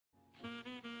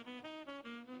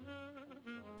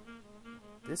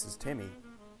This is Timmy.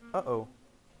 Uh-oh.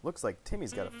 Looks like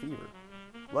Timmy's got a fever.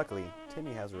 Luckily,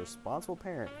 Timmy has a responsible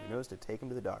parent who knows to take him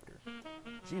to the doctor.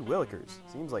 Gee willikers,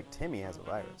 seems like Timmy has a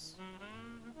virus.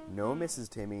 No, Mrs.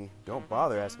 Timmy, don't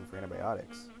bother asking for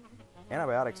antibiotics.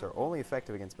 Antibiotics are only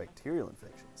effective against bacterial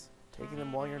infections. Taking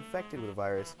them while you're infected with a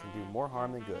virus can do more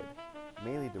harm than good. It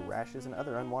may lead to rashes and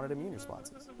other unwanted immune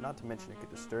responses, not to mention it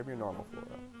could disturb your normal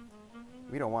flora.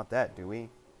 We don't want that, do we?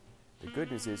 The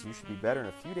good news is you should be better in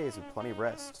a few days with plenty of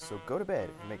rest, so go to bed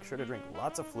and make sure to drink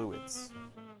lots of fluids.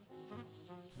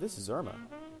 This is Irma.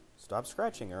 Stop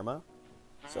scratching, Irma.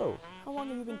 So, how long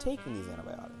have you been taking these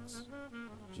antibiotics?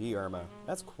 Gee, Irma,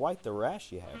 that's quite the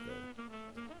rash you have there.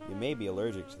 You may be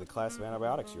allergic to the class of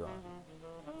antibiotics you're on.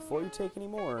 Before you take any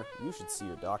more, you should see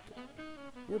your doctor.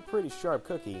 You're a pretty sharp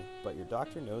cookie, but your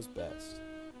doctor knows best.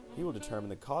 He will determine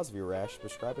the cause of your rash and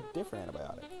prescribe a different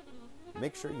antibiotic.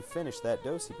 Make sure you finish that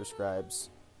dose he prescribes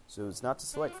so as not to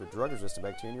select for drug-resistant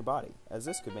bacteria in your body, as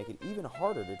this could make it even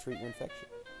harder to treat your infection.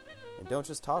 And don't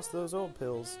just toss those old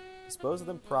pills, dispose of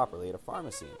them properly at a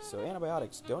pharmacy so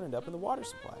antibiotics don't end up in the water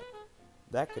supply.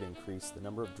 That could increase the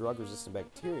number of drug-resistant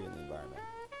bacteria in the environment.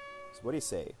 So what do you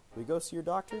say? We go see your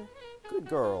doctor? Good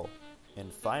girl.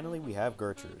 And finally we have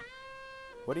Gertrude.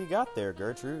 What do you got there,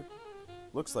 Gertrude?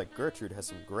 Looks like Gertrude has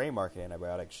some gray market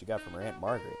antibiotics she got from her Aunt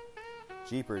Margaret.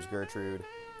 Jeepers, Gertrude.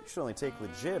 You should only take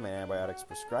legitimate antibiotics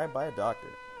prescribed by a doctor.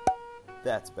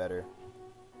 That's better.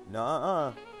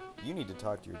 Nuh-uh. You need to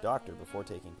talk to your doctor before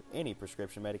taking any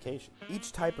prescription medication.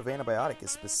 Each type of antibiotic is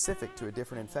specific to a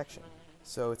different infection,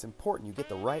 so it's important you get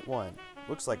the right one.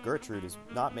 Looks like Gertrude is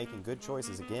not making good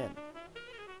choices again.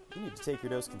 You need to take your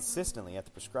dose consistently at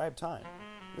the prescribed time.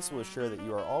 This will assure that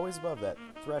you are always above that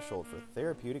threshold for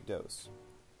therapeutic dose.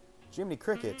 Jiminy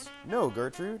Crickets, no,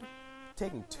 Gertrude!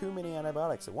 Taking too many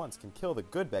antibiotics at once can kill the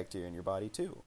good bacteria in your body, too.